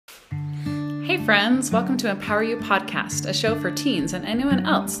Hey friends, welcome to Empower You Podcast, a show for teens and anyone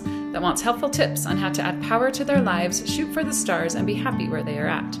else that wants helpful tips on how to add power to their lives, shoot for the stars, and be happy where they are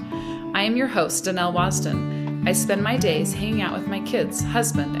at. I am your host, Danelle Wasden. I spend my days hanging out with my kids,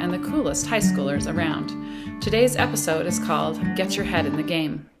 husband, and the coolest high schoolers around. Today's episode is called Get Your Head in the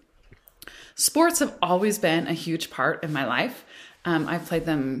Game. Sports have always been a huge part of my life. I've played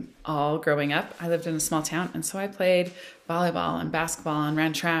them all growing up. I lived in a small town, and so I played volleyball and basketball and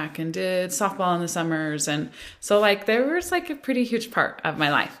ran track and did softball in the summers. And so there was a pretty huge part of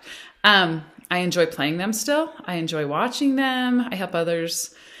my life. I enjoy playing them still. I enjoy watching them. I help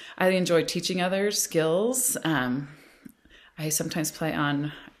others. I enjoy teaching others skills. I sometimes play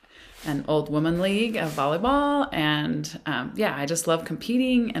on an old woman league of volleyball. And I just love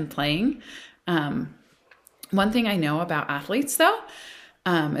competing and playing. One thing I know about athletes, though,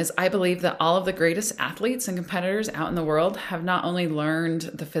 is I believe that all of the greatest athletes and competitors out in the world have not only learned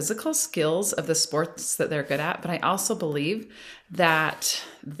the physical skills of the sports that they're good at, but I also believe that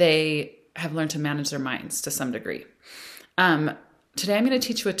they have learned to manage their minds to some degree. Today, I'm going to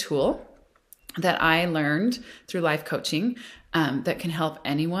teach you a tool that I learned through life coaching that can help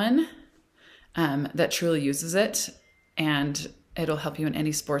anyone that truly uses it, and it'll help you in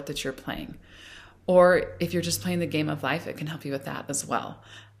any sport that you're playing. Or if you're just playing the game of life, it can help you with that as well.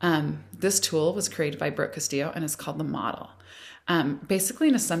 This tool was created by Brooke Castillo, and it's called the Model. Basically,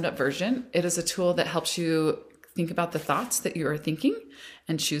 in a summed up version, it is a tool that helps you think about the thoughts that you are thinking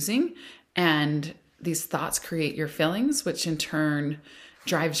and choosing. And these thoughts create your feelings, which in turn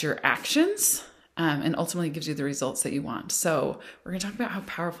drives your actions and ultimately gives you the results that you want. So we're going to talk about how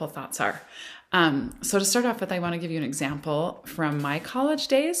powerful thoughts are. So to start off with, I want to give you an example from my college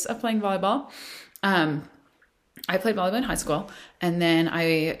days of playing volleyball. I played volleyball in high school, and then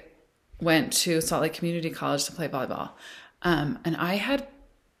I went to Salt Lake Community College to play volleyball. And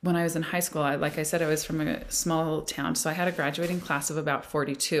when I was in high school, like I said, I was from a small town, so I had a graduating class of about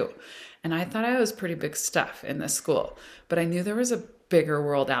 42. And I thought I was pretty big stuff in this school, but I knew there was a bigger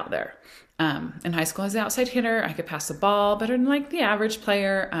world out there. In high school, I was the outside hitter. I could pass the ball better than the average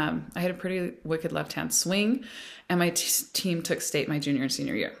player. I had a pretty wicked left-hand swing, and my team took state my junior and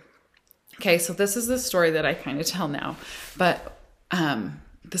senior year. Okay, so this is the story that I kind of tell now, but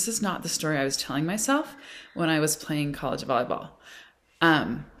this is not the story I was telling myself when I was playing college volleyball.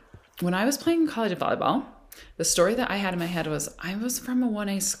 When I was playing college volleyball, the story that I had in my head was I was from a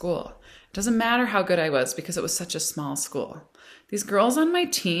 1A school. It doesn't matter how good I was because it was such a small school. These girls on my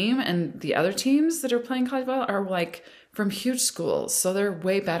team and the other teams that are playing college volleyball are from huge schools, so they're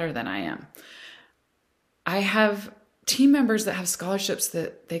way better than I am. I have team members that have scholarships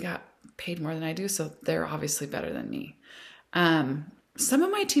that they got paid more than I do, so they're obviously better than me. Some of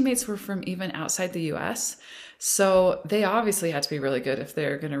my teammates were from even outside the U.S., so they obviously had to be really good if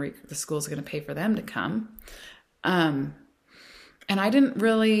they're going to the school's going to pay for them to come. And I didn't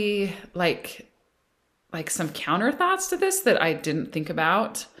really like some counter thoughts to this that I didn't think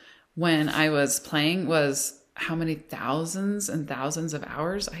about when I was playing was how many thousands and thousands of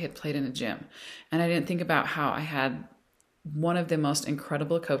hours I had played in a gym. And I didn't think about how I had one of the most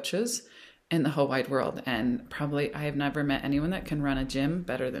incredible coaches in the whole wide world. And probably I have never met anyone that can run a gym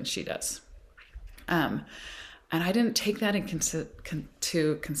better than she does. And I didn't take that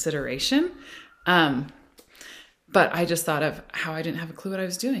into consideration. But I just thought of how I didn't have a clue what I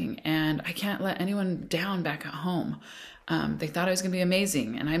was doing. And I can't let anyone down back at home. They thought I was going to be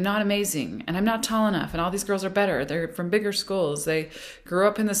amazing, and I'm not amazing, and I'm not tall enough, and all these girls are better. They're from bigger schools. They grew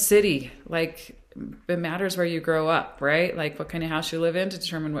up in the city. It matters where you grow up, right? What kind of house you live in to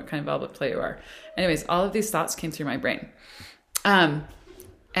determine what kind of volleyball player you are. Anyways, all of these thoughts came through my brain. And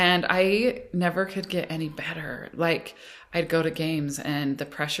I never could get any better. I'd go to games and the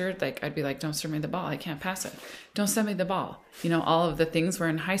pressure, I'd be don't serve me the ball. I can't pass it. Don't send me the ball. All of the things were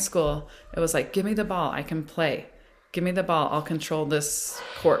in high school. It was give me the ball. I can play. Give me the ball. I'll control this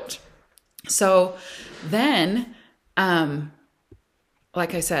court. So then,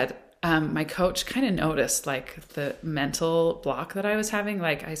 like I said, my coach kind of noticed the mental block that I was having.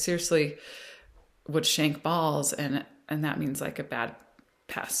 I seriously would shank balls, and that means a bad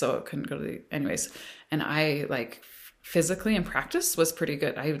pass. So it couldn't go to anyways. And I physically in practice was pretty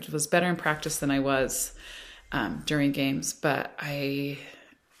good. I was better in practice than I was during games, but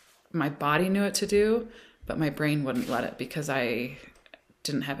my body knew what to do, but my brain wouldn't let it because I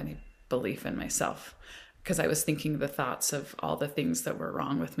didn't have any belief in myself, because I was thinking the thoughts of all the things that were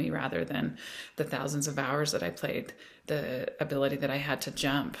wrong with me rather than the thousands of hours that I played, the ability that I had to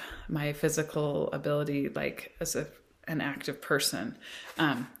jump, my physical ability, as an active person.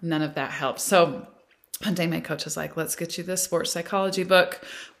 None of that helped. So one day my coach is like, let's get you this sports psychology book.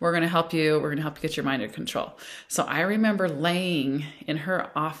 We're going to help you. We're going to help you get your mind in control. So I remember laying in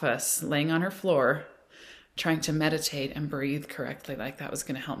her office, laying on her floor, trying to meditate and breathe correctly. Like that was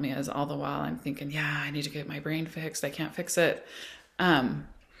going to help me, as all the while I'm thinking, yeah, I need to get my brain fixed. I can't fix it. And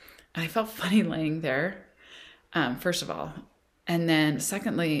I felt funny laying there, first of all. And then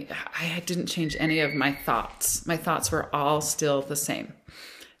secondly, I didn't change any of my thoughts. My thoughts were all still the same.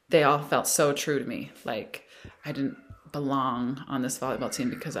 They all felt so true to me. Like I didn't belong on this volleyball team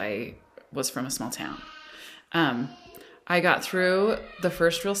because I was from a small town. I got through the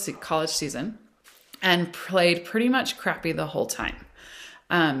first real college season and played pretty much crappy the whole time.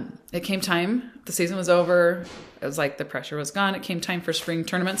 It came time, the season was over. It was like the pressure was gone. It came time for spring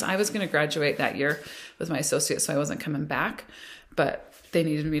tournaments. I was going to graduate that year with my associate, so I wasn't coming back, but they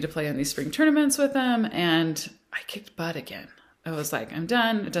needed me to play in these spring tournaments with them. And I kicked butt again. I was like, I'm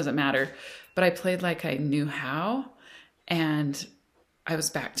done. It doesn't matter. But I played like I knew how, and I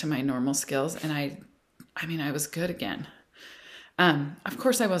was back to my normal skills. And I was good again. Of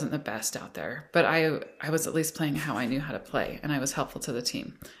course I wasn't the best out there, but I was at least playing how I knew how to play, and I was helpful to the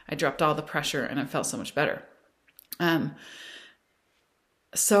team. I dropped all the pressure and I felt so much better.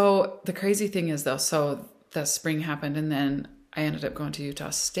 So the crazy thing is though, so the spring happened, and then I ended up going to Utah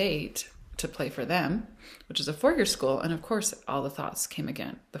State to play for them, which is a 4-year school. And of course, all the thoughts came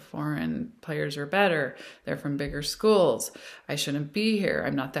again. The foreign players are better. They're from bigger schools. I shouldn't be here.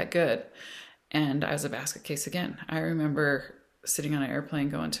 I'm not that good. And I was a basket case again. I remember sitting on an airplane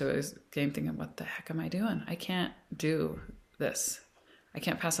going to a game thinking, what the heck am I doing? I can't do this. I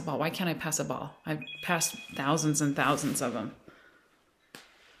can't pass a ball. Why can't I pass a ball? I've passed thousands and thousands of them.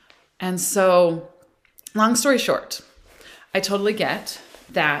 And so, long story short, I totally get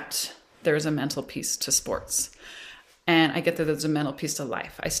that there's a mental piece to sports. And I get that there's a mental piece to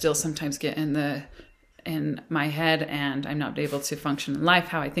life. I still sometimes get in my head, and I'm not able to function in life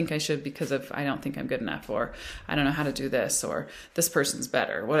how I think I should because of I don't think I'm good enough, or I don't know how to do this, or this person's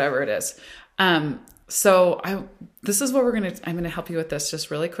better, whatever it is. This is what I'm going to help you with this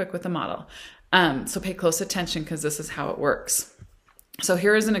just really quick with the model. So pay close attention because this is how it works. So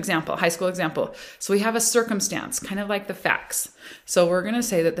here is an example, high school example. So we have a circumstance, kind of like the facts. So we're going to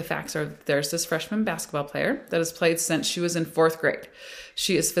say that the facts are, there's this freshman basketball player that has played since she was in 4th grade.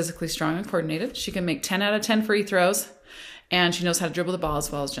 She is physically strong and coordinated. She can make 10 out of 10 free throws, and she knows how to dribble the ball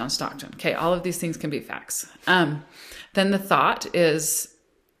as well as John Stockton. Okay, all of these things can be facts. Then the thought is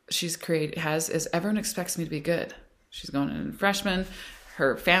everyone expects me to be good. She's going in freshman.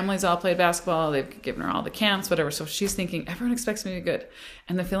 Her family's all played basketball. They've given her all the camps, whatever. So she's thinking, everyone expects me to be good.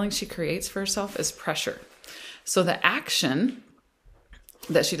 And the feeling she creates for herself is pressure. So the action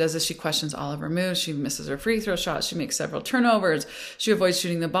that she does is she questions all of her moves. She misses her free throw shots. She makes several turnovers. She avoids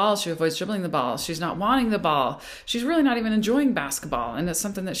shooting the ball. She avoids dribbling the ball. She's not wanting the ball. She's really not even enjoying basketball. And it's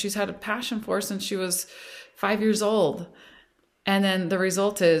something that she's had a passion for since she was 5 years old. And then the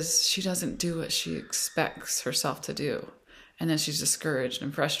result is she doesn't do what she expects herself to do. And then she's discouraged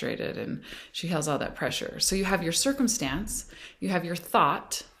and frustrated, and she has all that pressure. So you have your circumstance, you have your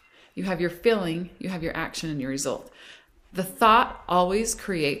thought, you have your feeling, you have your action, and your result. The thought always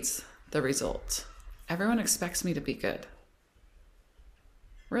creates the result. Everyone expects me to be good.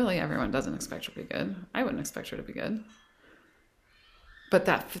 Really, everyone doesn't expect her to be good. I wouldn't expect her to be good. But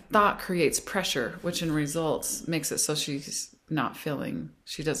that thought creates pressure, which in results makes it so she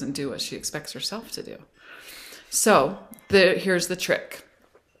doesn't do what she expects herself to do. So here's the trick.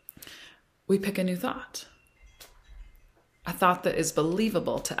 We pick a new thought. A thought that is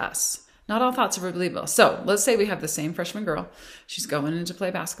believable to us. Not all thoughts are believable. So let's say we have the same freshman girl. She's going in to play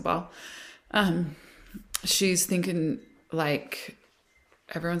basketball. She's thinking like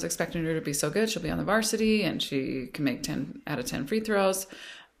everyone's expecting her to be so good. She'll be on the varsity and she can make 10 out of 10 free throws.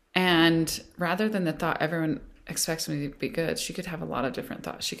 And rather than the thought everyone expects me to be good, she could have a lot of different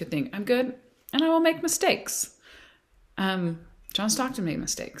thoughts. She could think, I'm good and I will make mistakes. John Stockton made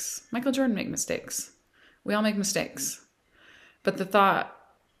mistakes. Michael Jordan made mistakes. We all make mistakes. But the thought,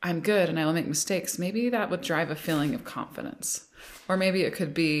 I'm good and I will make mistakes, maybe that would drive a feeling of confidence. Or maybe it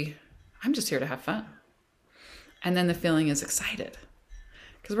could be, I'm just here to have fun. And then the feeling is excited.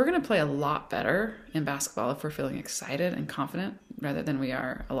 Because we're going to play a lot better in basketball if we're feeling excited and confident rather than we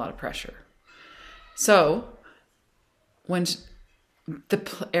are a lot of pressure. So when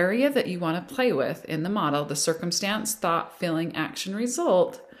the area that you want to play with in the model, the circumstance, thought, feeling, action,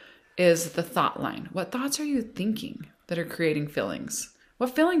 result, is the thought line. What thoughts are you thinking that are creating feelings?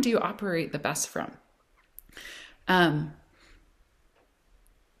 What feeling do you operate the best from?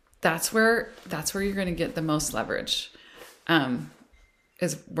 That's where you're going to get the most leverage,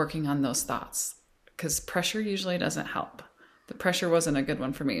 is working on those thoughts. because pressure usually doesn't help. The pressure wasn't a good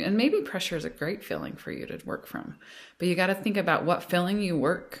one for me. And maybe pressure is a great feeling for you to work from. But you got to think about what feeling you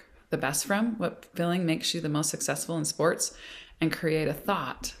work the best from, what feeling makes you the most successful in sports, and create a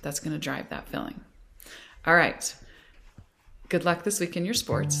thought that's going to drive that feeling. All right. Good luck this week in your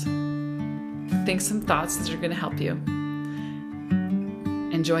sports. Think some thoughts that are going to help you.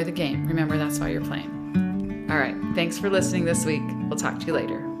 Enjoy the game. Remember, that's why you're playing. All right. Thanks for listening this week. We'll talk to you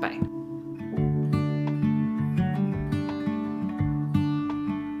later. Bye.